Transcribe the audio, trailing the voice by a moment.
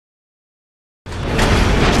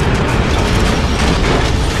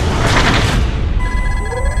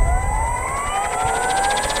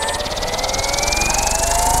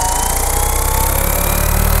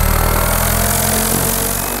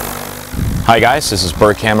Hi guys, this is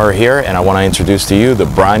Bert Kammerer here, and I want to introduce to you the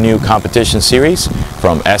brand new competition series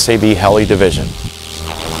from SAB Heli Division.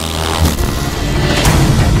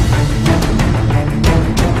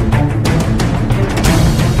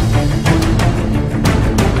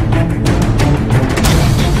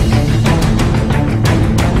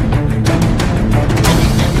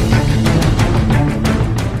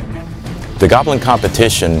 The Goblin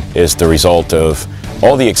Competition is the result of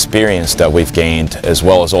all the experience that we've gained, as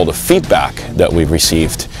well as all the feedback that we've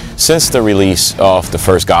received since the release of the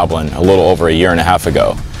first Goblin a little over a year and a half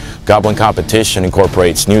ago. Goblin Competition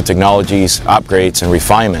incorporates new technologies, upgrades, and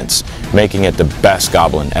refinements, making it the best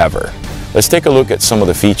Goblin ever. Let's take a look at some of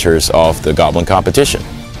the features of the Goblin Competition.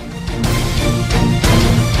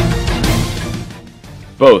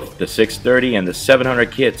 Both the 630 and the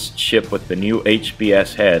 700 kits ship with the new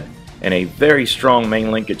HBS head and a very strong main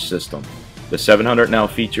linkage system. The 700 now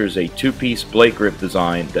features a two-piece blade grip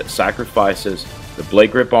design that sacrifices the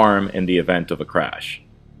blade grip arm in the event of a crash.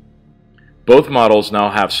 Both models now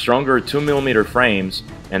have stronger 2mm frames,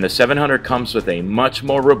 and the 700 comes with a much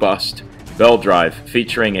more robust belt drive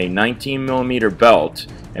featuring a 19mm belt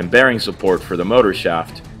and bearing support for the motor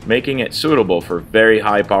shaft, making it suitable for very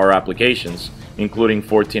high power applications, including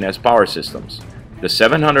 14S power systems. The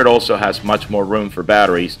 700 also has much more room for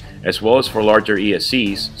batteries, as well as for larger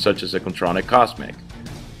ESCs, such as the Contronic Cosmic.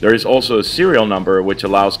 There is also a serial number which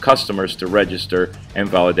allows customers to register and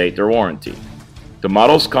validate their warranty. The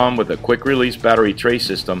models come with a quick-release battery tray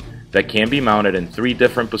system that can be mounted in 3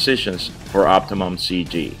 different positions for optimum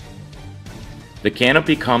CG. The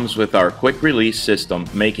canopy comes with our quick-release system,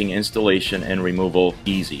 making installation and removal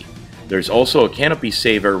easy. There's also a canopy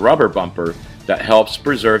saver rubber bumper that helps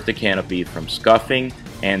preserve the canopy from scuffing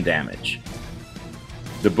and damage.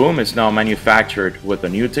 The boom is now manufactured with a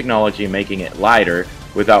new technology, making it lighter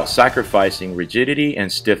without sacrificing rigidity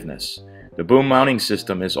and stiffness. The boom mounting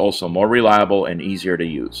system is also more reliable and easier to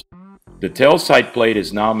use. The tail side plate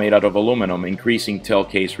is now made out of aluminum, increasing tail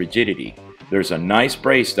case rigidity. There's a nice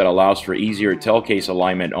brace that allows for easier tail case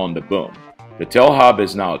alignment on the boom. The tail hub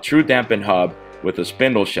is now a true dampened hub with a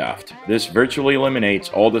spindle shaft. This virtually eliminates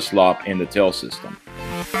all the slop in the tail system.